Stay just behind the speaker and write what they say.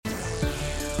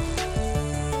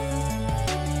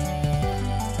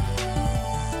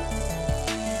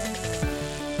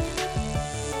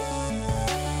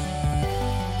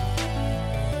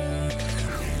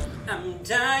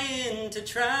dying to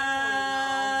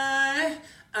try.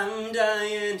 I'm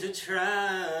dying to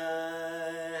try.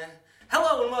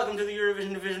 Hello and welcome to the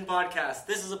Eurovision Division podcast.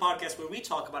 This is a podcast where we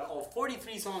talk about all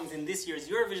 43 songs in this year's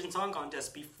Eurovision Song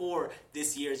Contest before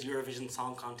this year's Eurovision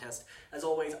Song Contest. As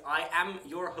always, I am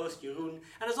your host, Jeroen,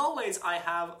 and as always, I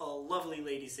have a lovely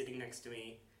lady sitting next to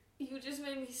me. You just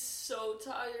made me so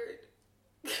tired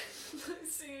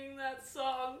singing that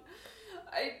song.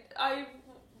 I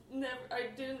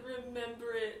didn't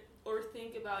remember it or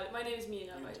think about it. My name is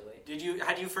Mina, by the way.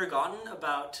 Had you forgotten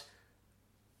about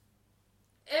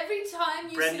every time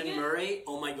you Brendan sing it, Murray?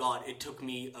 Oh my god, it took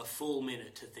me a full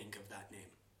minute to think of that name.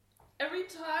 every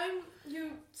time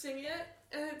you sing it,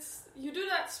 and you do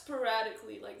that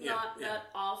sporadically, not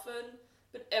often,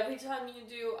 but every time you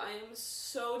do, I am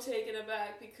so taken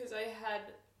aback because I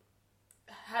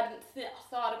hadn't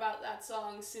thought about that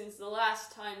song since the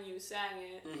last time you sang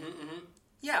it.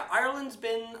 Yeah, Ireland's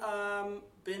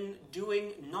been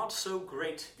doing not so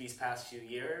great these past few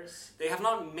years. They have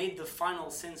not made the final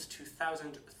since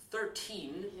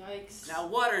 2013. Yikes. Now,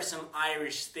 what are some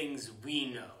Irish things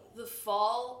we know? The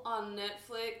Fall on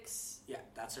Netflix. Yeah,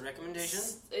 that's a recommendation.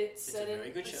 It's a very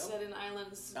good show. It's set in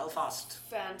Ireland's Belfast.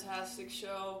 Fantastic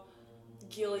show.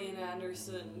 Gillian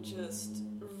Anderson just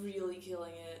really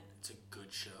killing it. It's a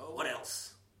good show. What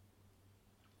else?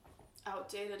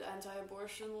 Outdated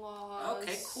anti-abortion laws.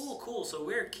 Okay, cool. So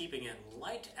we're keeping it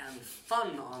light and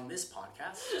fun on this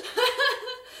podcast.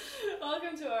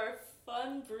 Welcome to our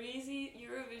fun, breezy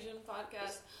Eurovision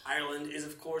podcast. Ireland is,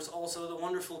 of course, also the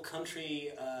wonderful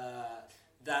country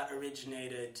that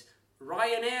originated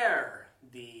Ryanair,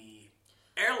 the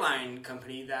airline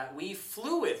company that we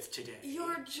flew with today.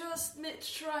 You're just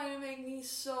trying to make me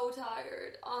so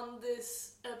tired on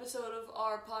this episode of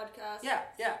our podcast. Yeah.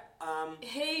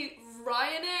 Hey,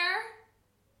 Ryanair.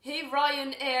 Hey,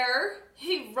 Ryanair.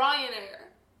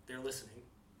 They're listening.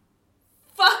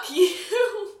 Fuck you.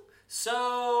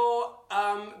 So,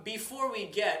 before we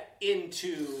get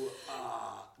into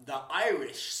the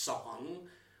Irish song,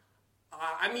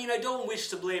 I don't wish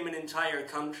to blame an entire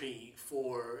country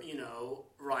for,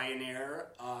 Ryanair,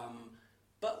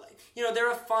 but,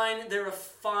 they're a fine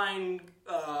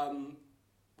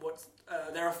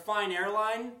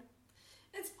airline.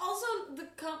 It's also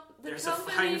There's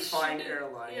company a fine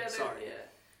airline, yeah, sorry. Yeah.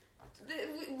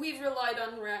 We've relied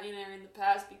on Ryanair in the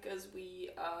past because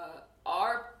we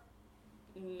are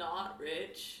not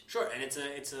rich. Sure, and it's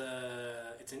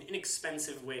an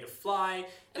inexpensive way to fly.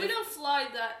 And we don't fly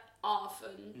that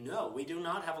often. No, we do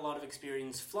not have a lot of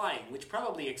experience flying, which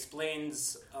probably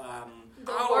explains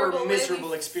The our horrible way miserable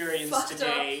we experience fucked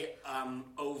today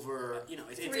over,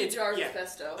 Three jars of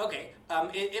pesto. Okay,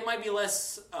 it might be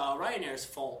less Ryanair's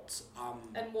fault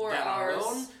and more than our ours.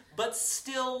 own, but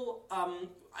still,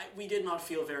 we did not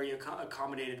feel very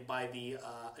accommodated by the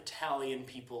Italian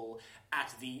people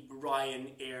at the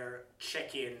Ryanair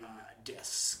check-in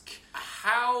desk.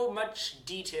 How much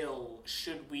detail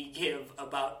should we give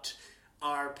about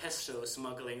our pesto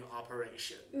smuggling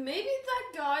operation? Maybe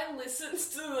that guy listens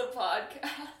to the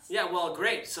podcast. Yeah, well,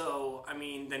 great. So,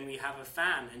 then we have a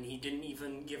fan, and he didn't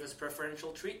even give us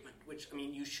preferential treatment, which,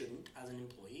 you shouldn't as an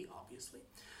employee, obviously.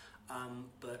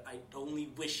 But I only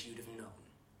wish you'd have known.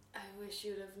 I wish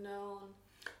you'd have known.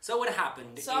 So what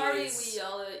happened? Sorry, we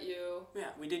yelled at you. Yeah,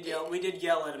 we did yell. We did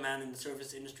yell at a man in the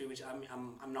service industry, which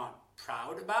I'm not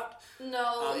proud about.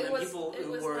 No, it was people it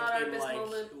who was work not our in best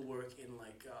moment. who work in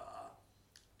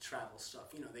travel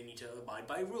stuff. They need to abide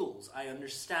by rules. I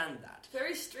understand that.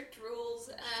 Very strict rules,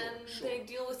 and Sure. they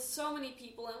deal with so many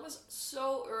people, and it was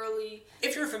so early.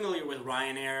 If you're familiar with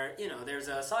Ryanair, there's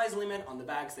a size limit on the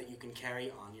bags that you can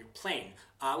carry on your plane.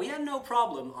 We had no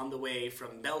problem on the way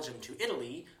from Belgium to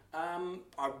Italy.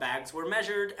 Our bags were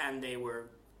measured, and they were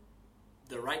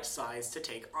the right size to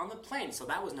take on the plane, so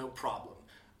that was no problem.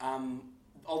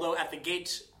 Although at the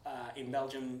gate in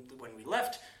Belgium when we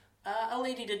left, a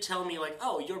lady did tell me,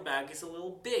 oh, your bag is a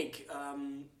little big.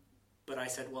 But I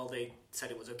said, well, they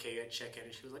said it was okay at check-in,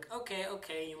 and she was like,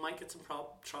 okay, you might get some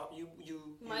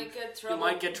you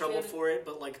might get trouble for it,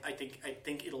 but I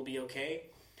think it'll be okay.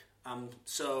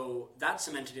 So that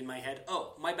cemented in my head,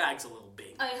 oh, my bag's a little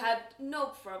big. I had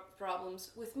no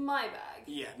problems with my bag.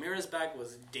 Yeah, Mira's bag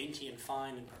was dainty and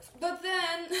fine and perfect. But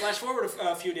then Flash forward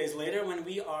a few days later, when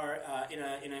we are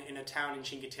in a town in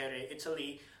Cinque Terre,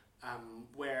 Italy,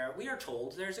 where we are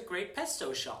told there's a great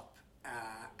pesto shop.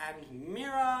 And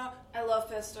Mira I love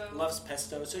pesto. loves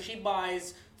pesto, so she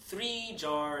buys 3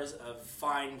 jars of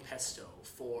fine pesto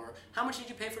for... How much did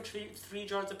you pay for 3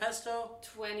 jars of pesto?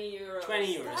 €20.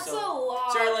 20 euros. That's so, a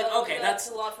lot. So you're like, okay, that's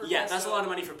a lot for pesto. Yeah, that's a lot of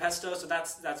money for pesto, so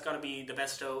that's got to be the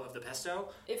pesto of the pesto.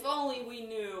 If only we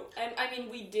knew. And, I mean,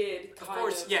 we did, Of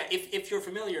course, yeah, if you're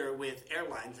familiar with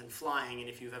airlines and flying, and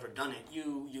if you've ever done it,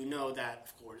 you know that,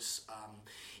 of course,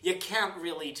 you can't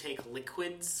really take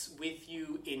liquids with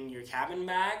you in your cabin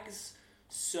bags.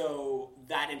 So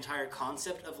that entire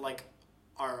concept of, like,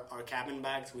 our cabin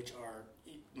bags, which are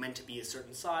meant to be a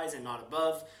certain size and not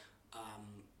above,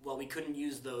 well, we couldn't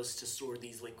use those to store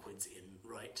these liquids in,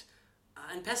 right?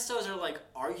 And pestos are, like,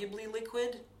 arguably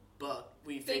liquid, but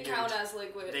we figured... They count as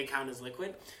liquid. They count as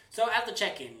liquid. So at the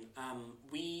check-in,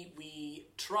 we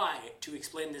try to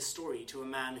explain this story to a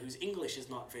man whose English is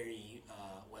not very,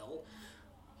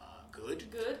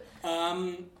 good. Good.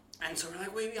 And so we're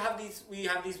like, we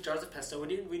have these jars of pesto.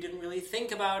 We didn't really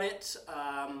think about it,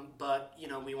 but you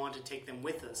know, we want to take them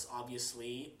with us,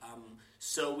 obviously.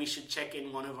 So we should check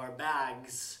in one of our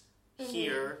bags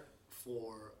here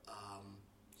for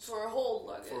hold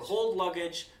luggage. For hold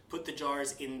luggage, put the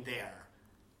jars in there.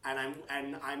 And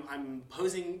I'm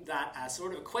posing that as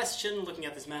sort of a question, looking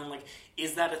at this man like,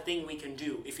 is that a thing we can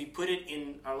do? If we put it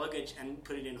in our luggage and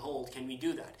put it in hold, can we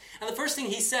do that? And the first thing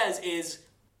he says is,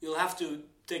 you'll have to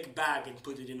take a bag and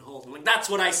put it in hold. I'm like, that's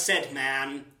what I said,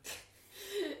 man.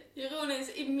 Jeroen is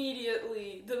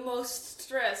immediately the most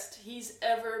stressed he's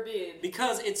ever been.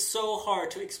 Because it's so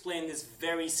hard to explain this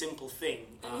very simple thing.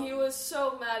 And he was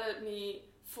so mad at me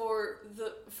for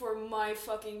my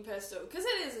fucking pesto. Because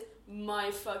it is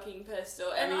my fucking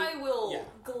pesto. And I will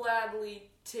gladly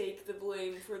take the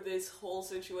blame for this whole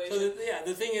situation. So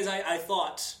the thing is, I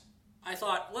thought,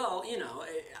 well, you know,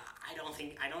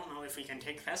 I don't know if we can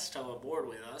take pesto aboard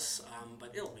with us,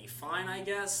 but it'll be fine, I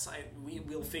guess.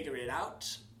 We'll figure it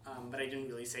out. But I didn't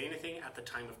really say anything at the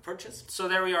time of purchase. So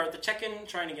there we are at the check-in,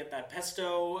 trying to get that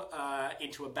pesto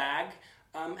into a bag.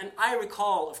 And I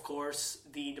recall, of course,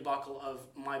 the debacle of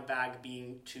my bag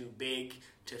being too big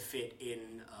to fit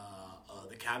in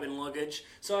the cabin luggage.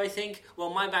 So I think, well,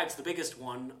 my bag's the biggest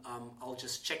one. I'll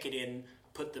just check it in,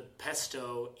 put the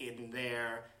pesto in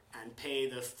there, and pay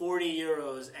the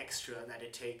 €40 extra that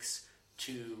it takes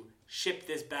to ship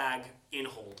this bag in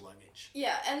hold luggage.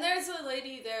 Yeah, and there's a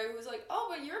lady there who's like, oh,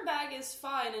 but your bag is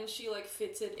fine, and she, like,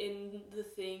 fits it in the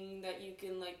thing that you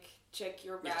can, like, check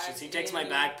your bag. Yeah, so he takes my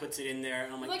bag, puts it in there,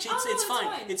 and I'm like, oh, it's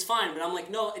fine. It's fine. But I'm like,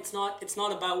 no, it's not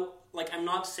about, like, I'm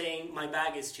not saying my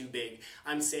bag is too big.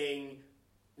 I'm saying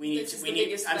this is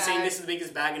the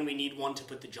biggest bag, and we need one to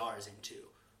put the jars into,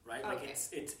 right? Like,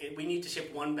 okay. We need to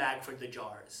ship one bag for the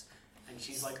jars. And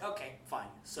she's like, okay, fine.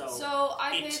 So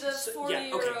I pay the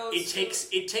 €40.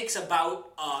 It takes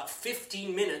about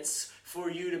 15 minutes for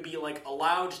you to be, like,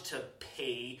 allowed to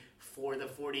pay for the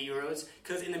 €40,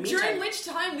 because in the meantime, during which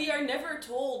time we are never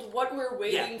told what we're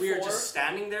waiting for. We are just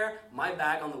standing there. My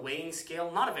bag on the weighing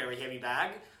scale, not a very heavy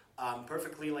bag,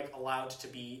 perfectly, like, allowed to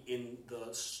be in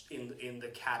the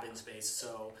cabin space.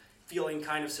 So feeling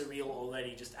kind of surreal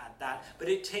already just at that. But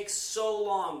it takes so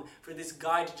long for this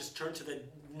guy to just turn to the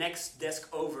next desk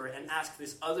over and ask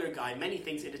this other guy many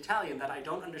things in Italian that I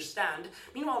don't understand.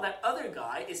 Meanwhile, that other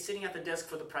guy is sitting at the desk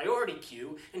for the priority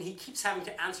queue, and he keeps having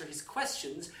to answer his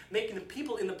questions, making the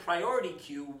people in the priority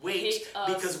queue wait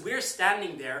because we're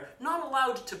standing there, not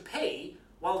allowed to pay,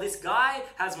 while this guy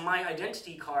has my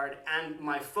identity card and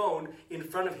my phone in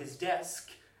front of his desk,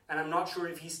 and I'm not sure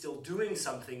if he's still doing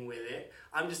something with it.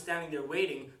 I'm just standing there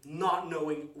waiting, not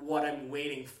knowing what I'm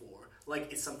waiting for.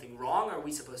 Like, is something wrong? Are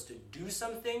we supposed to do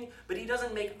something? But he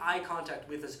doesn't make eye contact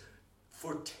with us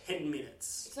for 10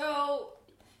 minutes. So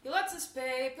he lets us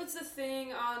pay, puts the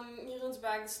thing on Jeroen's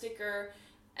bag, the sticker,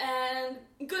 and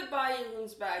goodbye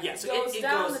Jeroen's bag. Yeah, so it goes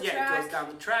down the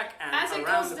track and as it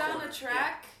around goes down the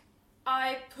track,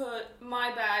 I put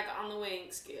my bag on the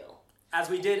weighing scale. As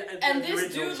we did at the original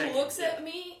check-in. And this dude looks at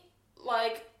me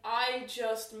like I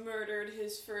just murdered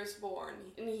his firstborn.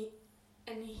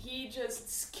 And he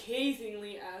just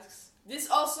scathingly asks, this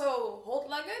also hold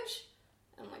luggage?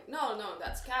 I'm like, no,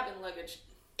 that's cabin luggage.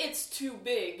 It's too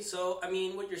big. So, I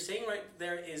mean, what you're saying right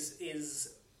there is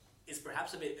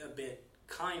perhaps a bit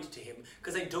kind to him,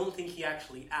 because I don't think he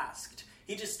actually asked.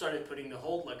 He just started putting the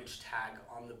hold luggage tag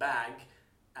on the bag,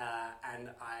 and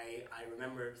I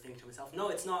remember thinking to myself, no,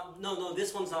 it's not, no,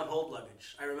 this one's not hold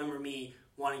luggage. I remember me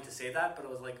wanting to say that, but I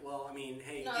was like, well, I mean,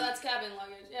 hey... No, that's cabin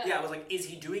luggage, yeah. Yeah, I was like, is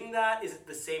he doing that? Is it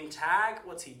the same tag?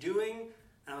 What's he doing?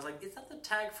 And I was like, is that the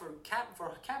tag for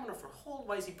cabin or for hold?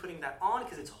 Why is he putting that on?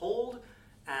 Because it's hold.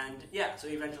 And yeah, so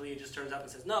eventually he just turns up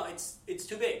and says, no, it's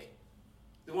too big.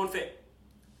 It won't fit.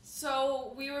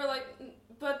 So we were like,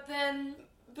 but then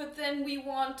but then we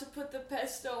want to put the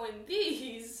pesto in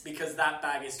these. Because that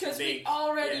bag is too big. Because we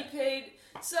already paid.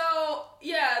 So,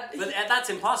 yeah. But that's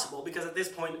impossible, because at this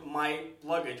point, my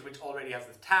luggage, which already has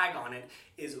the tag on it,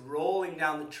 is rolling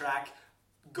down the track,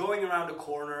 going around a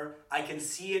corner. I can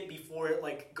see it before it,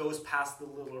 like, goes past the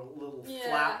little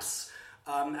flaps.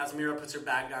 As Mira puts her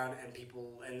bag down,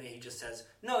 and he just says,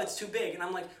 no, it's too big. And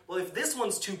I'm like, well, if this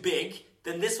one's too big,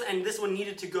 then this one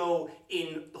needed to go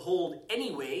in the hold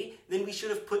anyway, then we should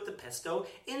have put the pesto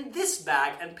in this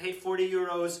bag and paid 40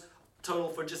 euros total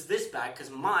for just this bag,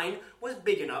 because mine was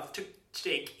big enough to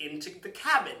take into the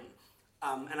cabin.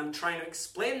 And I'm trying to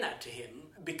explain that to him,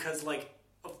 because, like,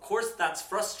 of course that's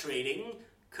frustrating,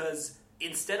 because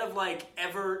instead of, like,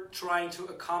 ever trying to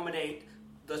accommodate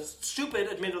the stupid,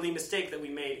 admittedly, mistake that we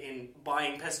made in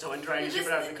buying pesto and trying to ship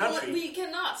it out of the country. We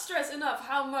cannot stress enough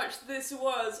how much this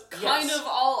was kind of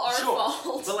all our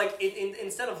fault. But, like,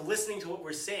 instead of listening to what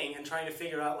we're saying and trying to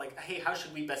figure out, like, hey, how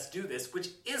should we best do this, which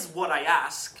is what I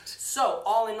asked. So,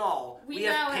 all in all, we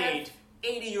have paid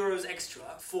 80 euros extra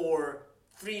for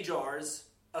 3 jars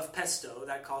of pesto.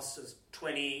 That costs us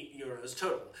 20 euros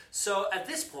total. So, at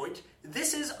this point,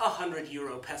 this is 100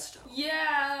 euro pesto.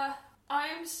 Yeah.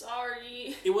 I'm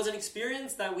sorry. It was an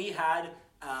experience that we had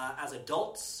as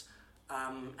adults,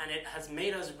 and it has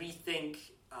made us rethink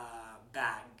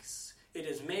bags. It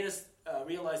has made us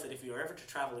realize that if we are ever to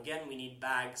travel again, we need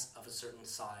bags of a certain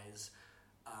size,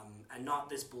 and not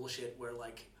this bullshit where,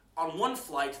 like, on one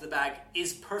flight, the bag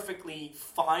is perfectly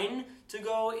fine to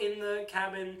go in the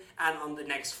cabin, and on the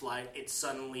next flight, it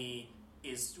suddenly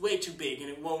is way too big and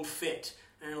it won't fit.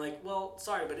 And you're like, well,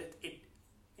 sorry, but it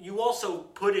you also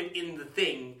put it in the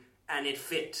thing, and it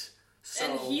fit. So.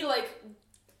 And he, like,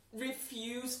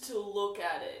 refused to look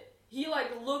at it. He, like,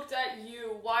 looked at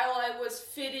you while I was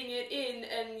fitting it in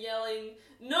and yelling,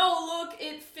 no, look,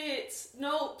 it fits.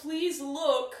 No, please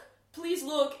look. Please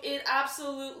look, it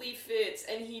absolutely fits.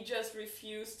 And he just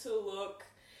refused to look.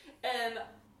 And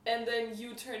then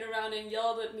you turned around and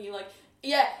yelled at me, like,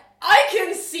 yeah, I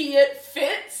can see it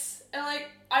fits. And, like,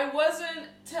 I wasn't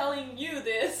telling you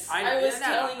this. I was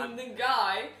telling the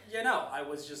guy. Yeah, no, I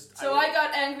was just... So I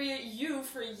got angry at you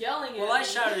for yelling at me. Well, I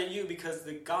shouted at you because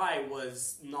the guy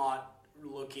was not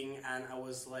looking, and I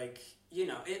was like, you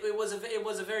know, it was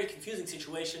a very confusing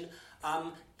situation.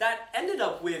 That ended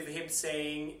up with him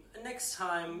saying, next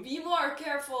time... Be more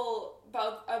careful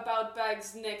about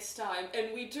bags next time.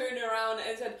 And we turned around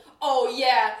and said, oh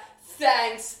yeah,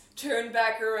 thanks. Turned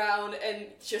back around and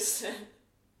just said...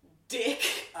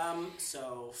 Dick.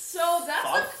 So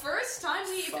that's the first time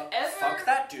we've ever... Fuck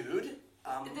that dude.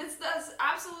 That's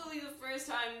absolutely the first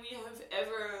time we have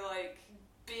ever, like,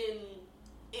 been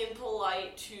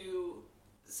impolite to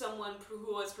someone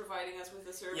who was providing us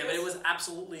with a service. Yeah, but it was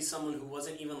absolutely someone who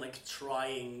wasn't even, like,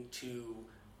 trying to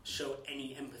show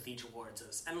any empathy towards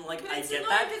us. And, like, I get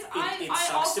that. It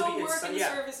sucks to be... I also work in the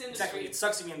service industry. Exactly. It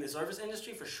sucks to be in the service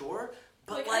industry, for sure.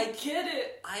 But, like, I get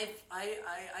it.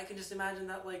 I can just imagine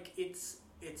that, like, it's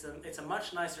a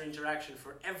much nicer interaction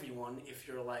for everyone if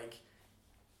you're, like,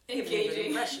 giving an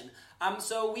impression.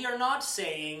 So we are not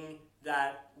saying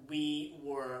that we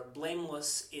were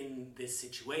blameless in this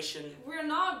situation. We're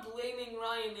not blaming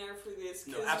Ryanair for this.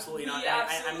 No, absolutely not.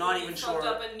 I'm not even sure.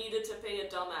 Up and needed to pay a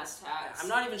dumbass tax. I'm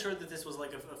not even sure that this was,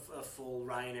 like, a full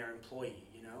Ryanair employee.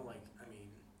 You know, like, I mean.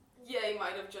 Yeah, he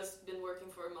might have just been working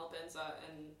for Malpensa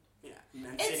and. Yeah,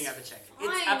 and sitting at the check-in.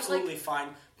 It's absolutely fine.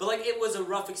 But, like, it was a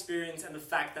rough experience, and the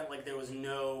fact that, like, there was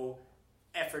no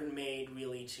effort made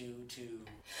really to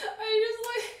I just,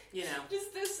 like... You know.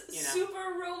 Just this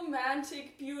super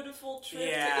romantic, beautiful trip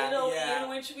to Italy in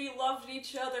which we loved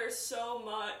each other so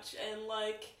much and,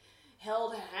 like,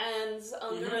 held hands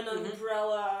under an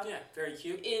umbrella. Yeah, very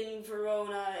cute. In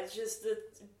Verona. It's just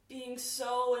being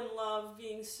so in love,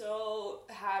 being so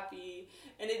happy,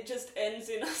 and it just ends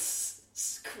in us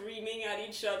screaming at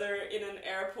each other in an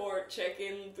airport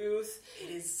check-in booth. It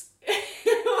is.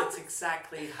 That's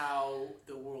exactly how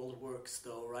the world works,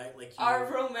 though, right? Like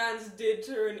our romance did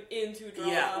turn into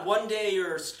drama. Yeah, one day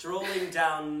you're strolling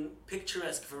down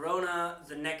picturesque Verona.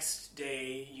 The next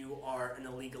day you are an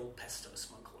illegal pesto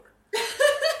smuggler.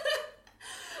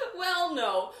 Well,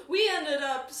 no. We ended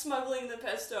up smuggling the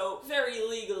pesto very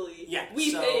legally. Yeah,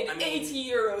 we paid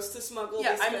 80 euros to smuggle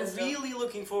this pesto. I'm really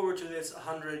looking forward to this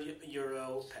 100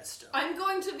 euro pesto. I'm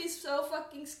going to be so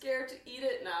fucking scared to eat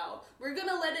it now. We're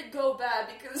gonna let it go bad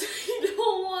because we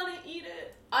don't want to eat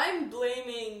it. I'm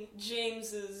blaming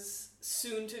James's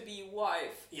soon-to-be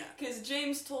wife. Yeah. Because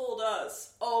James told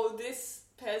us, oh, this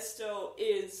pesto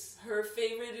is her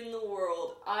favorite in the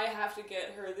world. I have to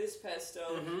get her this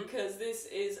pesto because this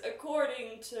is,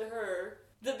 according to her,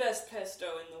 the best pesto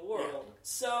in the world. Yeah.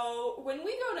 So when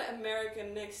we go to America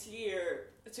next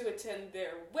year to attend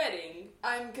their wedding,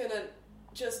 I'm gonna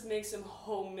just make some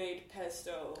homemade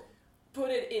pesto. Put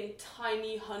it in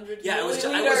tiny 100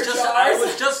 milliliter jars. I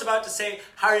was just about to say,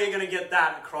 how are you going to get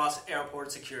that across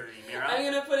airport security, Mira? I'm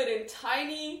going to put it in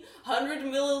tiny 100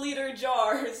 milliliter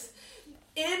jars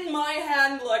in my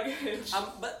hand luggage.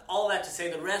 But all that to say,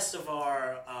 the rest of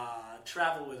our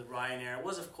travel with Ryanair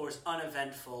was, of course,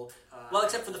 uneventful. Well,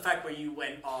 except for the fact where you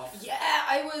went off. Yeah,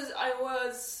 I was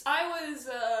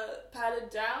patted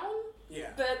down.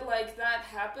 Yeah. But, like, that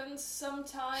happens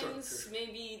sometimes. Sure.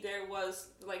 Maybe there was,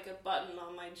 like, a button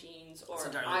on my jeans, or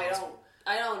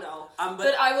I don't know.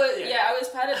 But I was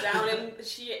patted down, and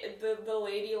the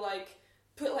lady, like,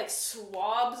 put, like,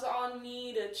 swabs on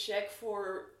me to check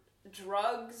for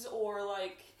drugs or,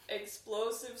 like,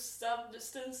 explosive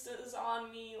substances on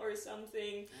me or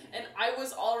something. Mm-hmm. And I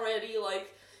was already,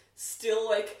 like, still,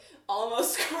 like,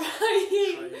 almost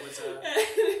crying. Sure,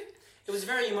 it was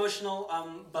very emotional,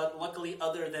 but luckily,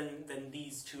 other than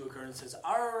these two occurrences,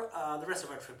 the rest of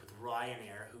our trip with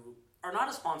Ryanair, who are not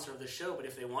a sponsor of the show, but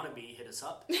if they want to be, hit us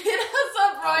up. Hit us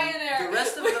up, Ryanair. The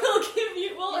rest of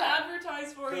we'll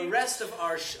advertise for you. The rest of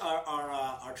our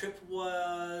trip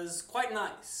was quite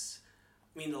nice.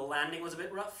 I mean, the landing was a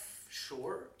bit rough,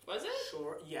 sure. Was it?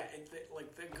 Sure, yeah.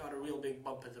 They got a real big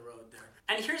bump in the road there.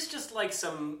 And here's just like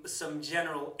some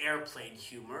general airplane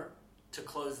humor to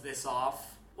close this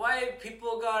off. Why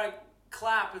people gotta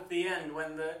clap at the end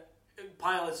when the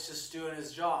pilot's just doing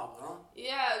his job, huh?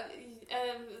 Yeah,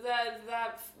 and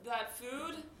that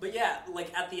food. But yeah,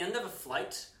 like at the end of a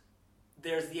flight,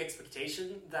 there's the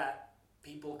expectation that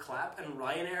people clap, and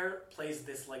Ryanair plays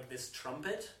this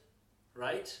trumpet,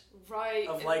 right? Right.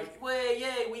 Of like, way,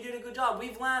 yay, we did a good job,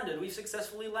 we've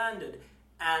successfully landed.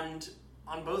 And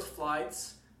on both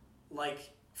flights,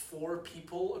 like 4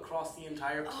 people across the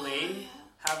entire plane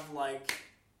have like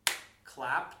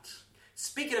clapped.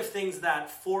 Speaking of things that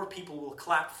 4 people will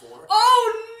clap for.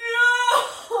 Oh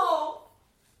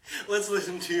no! Let's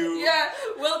listen to... Yeah,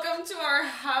 welcome to our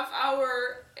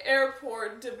half-hour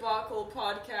airport debacle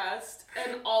podcast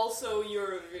and also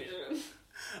Eurovision.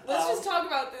 Let's just talk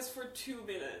about this for 2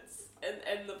 minutes and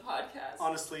end the podcast.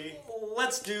 Honestly,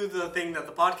 let's do the thing that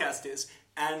the podcast is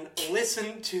and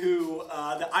listen to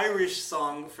the Irish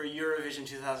song for Eurovision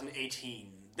 2018.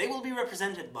 They will be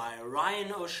represented by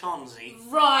Ryan O'Shaughnessy.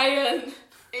 Ryan!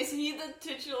 Is he the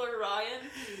titular Ryan?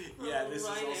 Yeah, this is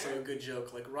also a good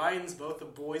joke. Like, Ryan's both a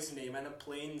boy's name and a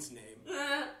plane's name.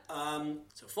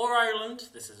 So for Ireland,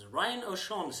 this is Ryan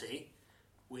O'Shaughnessy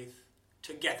with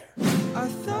Together. I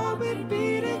thought we'd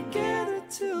be together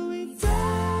till we die.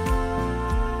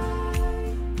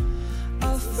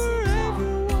 I'll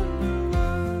forever wonder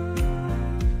why.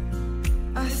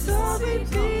 I thought we'd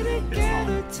be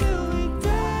together till we die.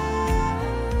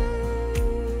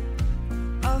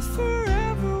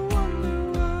 Forever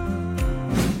wonder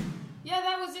why. Yeah,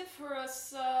 that was it for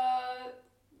us.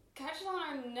 Catch us on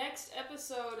our next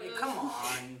episode. Hey, come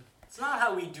on. It's not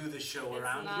how we do the show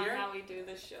around here. It's not how we do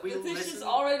the show. This is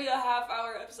already a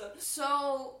half-hour episode.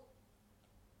 So,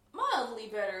 mildly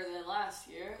better than last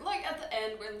year. Like, at the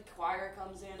end when the choir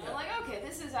comes in, I'm like, okay,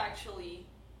 this is actually...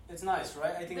 It's nice,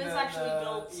 right? I think this actually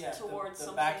built towards the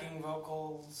something. backing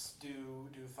vocals do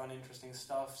fun, interesting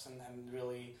stuff and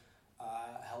really...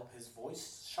 help his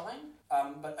voice shine.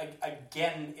 But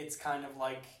again, it's kind of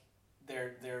like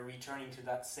they're returning to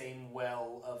that same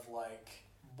well of like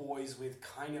boys with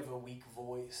kind of a weak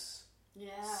voice,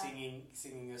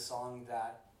 singing a song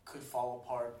that could fall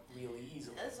apart really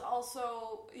easily. It's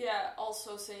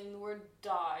also saying the word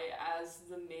die as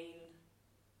the main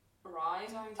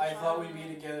rhyme. I thought we'd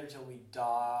be together till we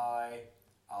die.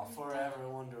 I'll forever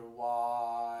wonder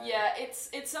why. Yeah,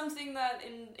 it's something that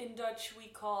in Dutch we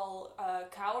call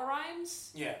cow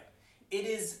rhymes. Yeah, it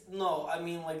is. No, I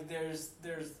mean like there's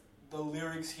the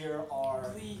lyrics here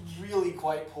are really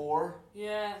quite poor.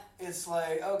 Yeah, it's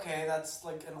like okay, that's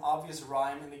like an obvious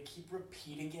rhyme, and they keep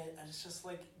repeating it, and it's just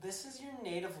like this is your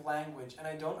native language, and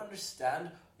I don't understand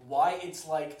why it's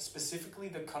like specifically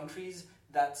the countries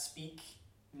that speak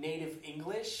native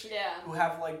English who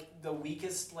have like the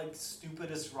weakest, like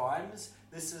stupidest rhymes.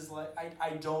 This is like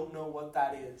I don't know what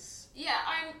that is.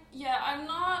 I'm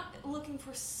not looking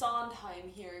for Sondheim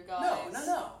here, guys.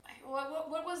 No.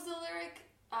 What was the lyric?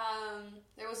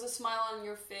 There was a smile on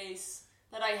your face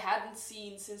that I hadn't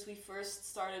seen since we first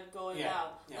started going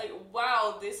out. Yeah. Like,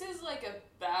 wow, this is like a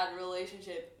bad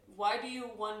relationship. Why do you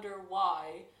wonder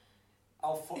why?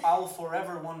 I'll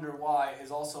forever wonder why is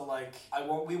also like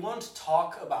we won't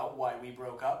talk about why we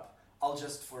broke up. I'll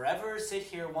just forever sit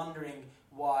here wondering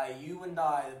why you and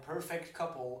I, the perfect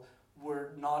couple,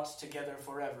 were not together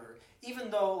forever. Even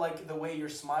though, like, the way you're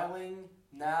smiling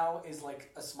now is,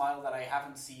 like, a smile that I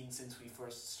haven't seen since we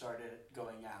first started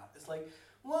going out. It's like,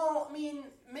 well, I mean,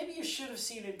 maybe you should have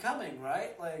seen it coming,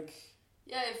 right? Like...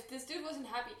 Yeah, if this dude wasn't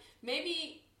happy,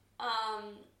 maybe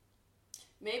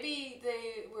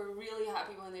they were really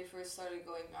happy when they first started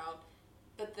going out,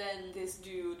 but then this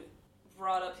dude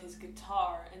brought up his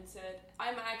guitar and said,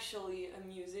 I'm actually a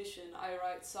musician, I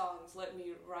write songs, let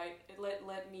me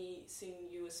sing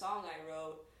you a song I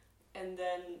wrote. And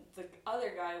then the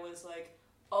other guy was like,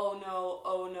 oh no,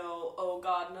 oh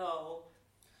god, no.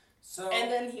 So,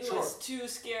 and then he was too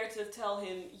scared to tell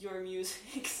him, your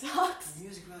music sucks. Your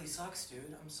music really sucks,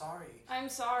 dude. I'm sorry. I'm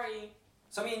sorry.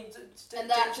 So, I mean... and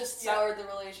that just soured the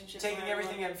relationship. Taking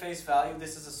everything at face value,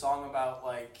 this is a song about,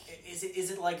 like...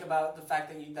 Is it like, about the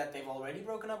fact that they've already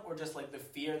broken up, or just, like, the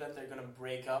fear that they're gonna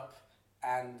break up,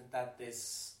 and that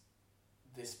this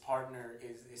partner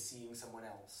is seeing someone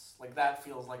else? Like, that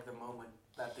feels like the moment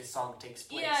that this song takes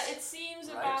place. Yeah, it seems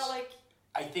right? about, like...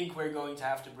 I think we're going to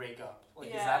have to break up. Like,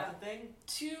 is that the thing?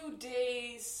 2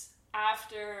 days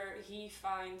after he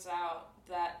finds out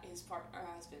that his partner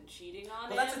has been cheating on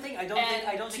him. Well, that's the thing. I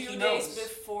don't think he knows. 2 days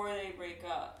before they break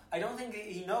up. I don't think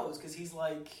he knows, because he's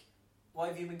like, why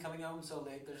have you been coming home so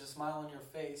late? There's a smile on your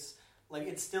face. Like,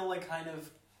 it's still like kind of,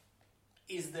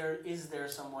 is there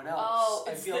someone else? Oh,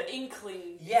 it's the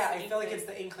inkling. Yeah, I feel like it's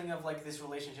the inkling of, like, this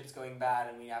relationship's going bad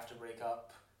and we have to break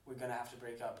up. We're gonna have to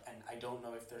break up, and I don't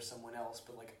know if there's someone else,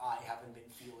 but, like, I haven't been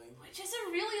feeling. Which is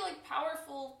a really, like,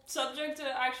 powerful subject to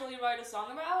actually write a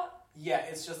song about. Yeah,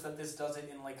 it's just that this does it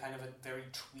in, like, kind of a very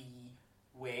twee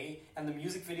way, and the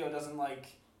music video doesn't, like,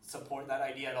 support that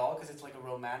idea at all, because it's, like, a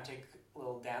romantic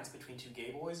little dance between 2 gay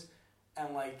boys,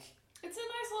 and, like... It's a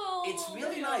nice little... It's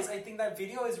really video. nice. I think that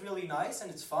video is really nice,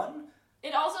 and it's fun.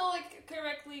 It also, like,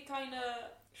 correctly kind of...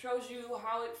 shows you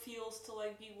how it feels to,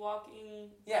 like, be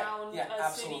walking down a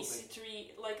absolutely. city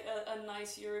street, like a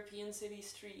nice European city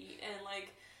street, and,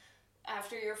 like,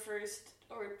 after your first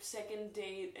or second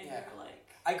date, and you're, like,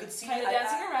 I could see kind of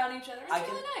dancing around each other. It's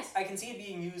really nice. I can see it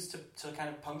being used to kind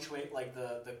of punctuate, like,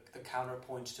 the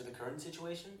counterpoint to the current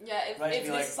situation. Yeah, if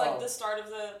this is, like, the start of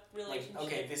the relationship. Like,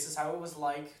 okay, this is how it was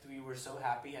like. We were so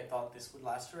happy. I thought this would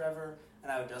last forever, and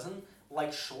now it doesn't.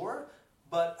 Like, sure,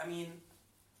 but, I mean...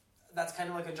 That's kind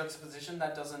of like a juxtaposition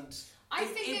that doesn't. I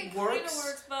think it works, kind of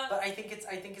works, but I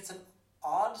think it's an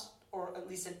odd, or at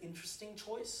least an interesting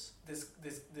choice. This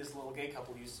little gay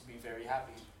couple used to be very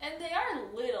happy, and they are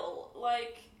little.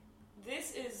 Like,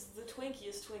 this is the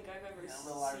twinkiest twink I've ever seen.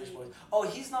 Little Irish boys. Oh,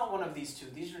 he's not one of these 2.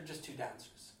 These are just 2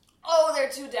 dancers. Oh, they're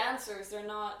 2 dancers. They're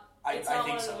not. I not think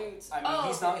one so. Of the dudes. I mean,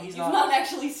 he's not. You've not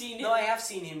actually seen him. No, I have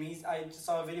seen him. I just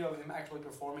saw a video of him actually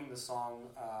performing the song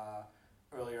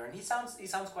earlier, and he sounds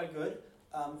quite good.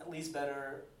 At least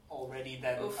better already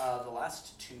than the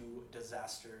last 2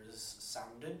 disasters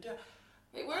sounded.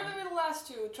 Wait, where were the last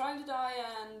 2? Trying to Die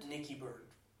and... Nikki Bird.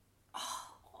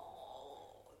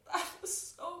 Oh, that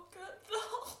was so good,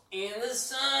 though. In the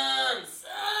sun!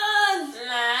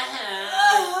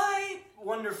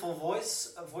 Wonderful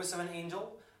voice. A voice of an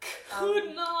angel.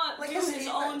 Could not do his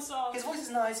own song. His voice is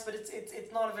nice, but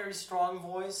it's not a very strong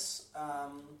voice.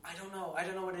 I don't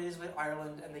know what it is with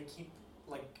Ireland, and they keep...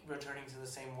 like, returning to the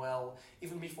same well.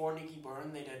 Even before Nikki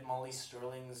Byrne, they did Molly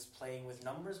Sterling's Playing with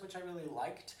Numbers, which I really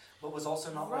liked, but was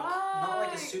also not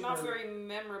like a super... Not very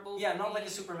memorable. Yeah, not like a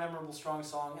super memorable, strong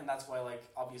song, and that's why, like,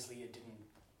 obviously it didn't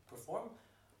perform.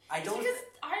 Because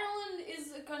Ireland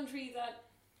is a country that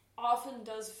often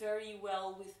does very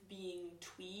well with being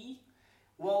twee.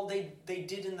 Well, they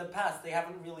did in the past. They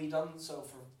haven't really done so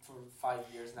for 5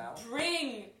 years now.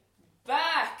 Bring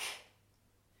back...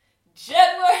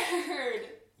 Jedward!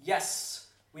 Yes,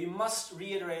 we must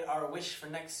reiterate our wish for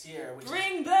next year.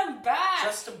 Bring them back!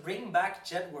 Just to bring back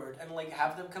Jedward and, like,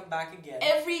 have them come back again.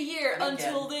 Every year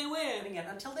until they win. And again,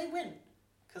 until they win.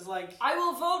 Because, like... I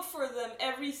will vote for them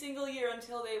every single year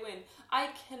until they win. I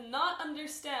cannot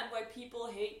understand why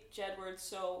people hate Jedward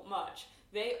so much.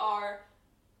 They are...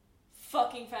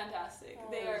 fucking fantastic.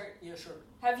 They are... Yeah, sure.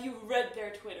 Have you read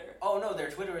their Twitter? Oh, no,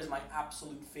 their Twitter is my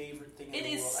absolute favorite thing in the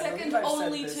world. It is second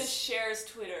only to Cher's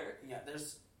Twitter. Yeah,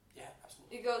 yeah,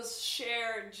 absolutely. It goes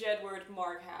Cher, Jedward,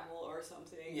 Mark Hamill, or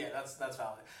something. Yeah, that's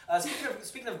valid.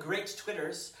 Speaking of great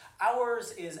Twitters,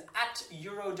 ours is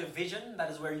 @Eurodivision. That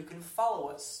is where you can follow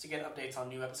us to get updates on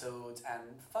new episodes and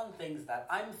fun things that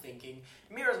I'm thinking.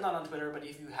 Mira's not on Twitter, but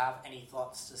if you have any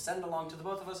thoughts to send along to the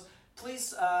both of us,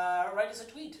 please write us a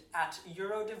tweet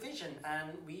 @Eurodivision, and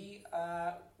we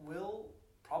will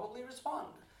probably respond.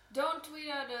 Don't tweet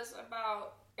at us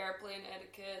about airplane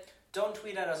etiquette. Don't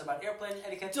tweet at us about airplane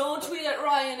etiquette. Don't tweet at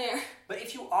Ryanair. But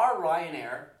if you are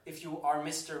Ryanair, if you are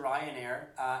Mr. Ryanair,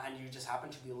 and you just happen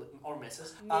to be, or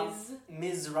Mrs.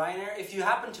 Ms. Ryanair, if you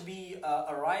happen to be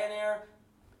a Ryanair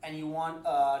and you want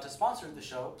to sponsor the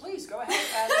show, please go ahead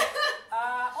and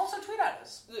also tweet at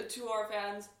us. To our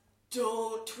fans,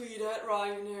 don't tweet at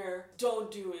Ryanair. Don't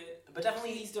do it. But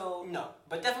definitely, please don't. No,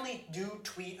 but definitely do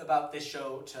tweet about this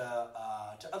show to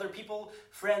other people,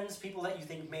 friends, people that you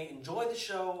think may enjoy the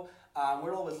show.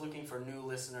 We're always looking for new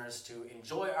listeners to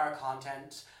enjoy our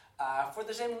content. For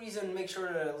the same reason, make sure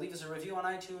to leave us a review on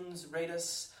iTunes, rate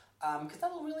us, because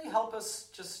that'll really help us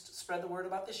just spread the word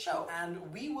about this show. And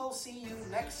we will see you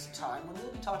next time when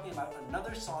we'll be talking about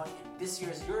another song in this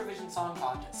year's Eurovision Song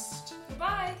Contest.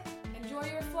 Goodbye. Enjoy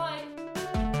your flight.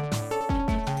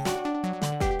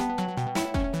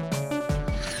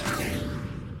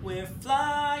 We're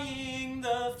flying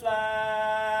the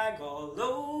flag all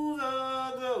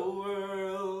over the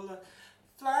world.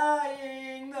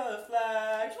 Flying the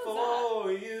flag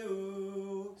for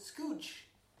you. Scooch.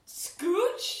 Scooch.